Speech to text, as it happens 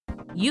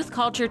Youth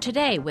Culture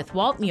Today with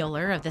Walt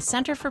Mueller of the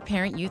Center for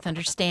Parent-Youth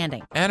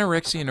Understanding.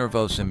 Anorexia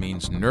nervosa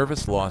means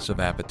nervous loss of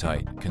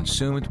appetite,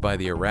 consumed by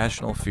the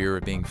irrational fear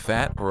of being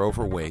fat or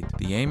overweight.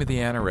 The aim of the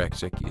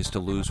anorexic is to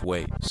lose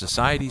weight.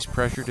 Society's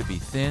pressure to be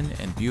thin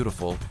and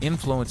beautiful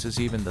influences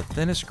even the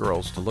thinnest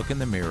girls to look in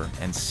the mirror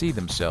and see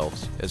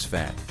themselves as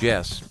fat.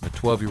 Jess, a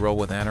 12-year-old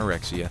with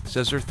anorexia,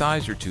 says her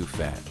thighs are too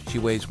fat. She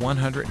weighs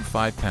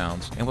 105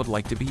 pounds and would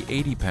like to be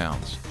 80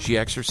 pounds. She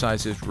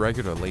exercises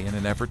regularly in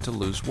an effort to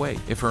lose weight.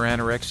 If her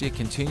anorexia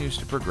continues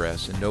to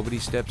progress and nobody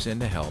steps in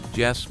to help,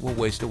 Jess will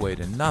waste away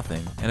to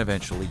nothing and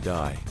eventually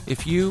die.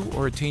 If you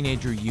or a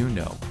teenager you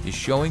know is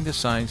showing the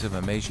signs of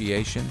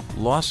emaciation,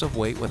 loss of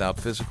weight without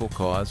physical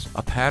cause,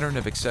 a pattern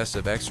of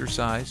excessive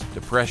exercise,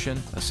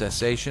 depression, a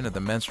cessation of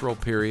the menstrual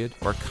period,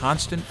 or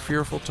constant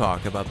fearful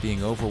talk about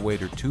being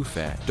overweight or too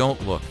fat,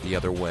 don't look the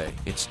other way.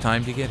 It's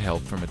time to get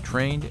help from a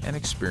trained and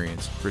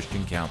experienced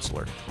Christian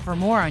counselor. For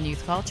more on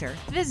youth culture,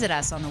 visit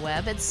us on the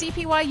web at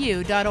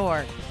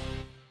cpyu.org.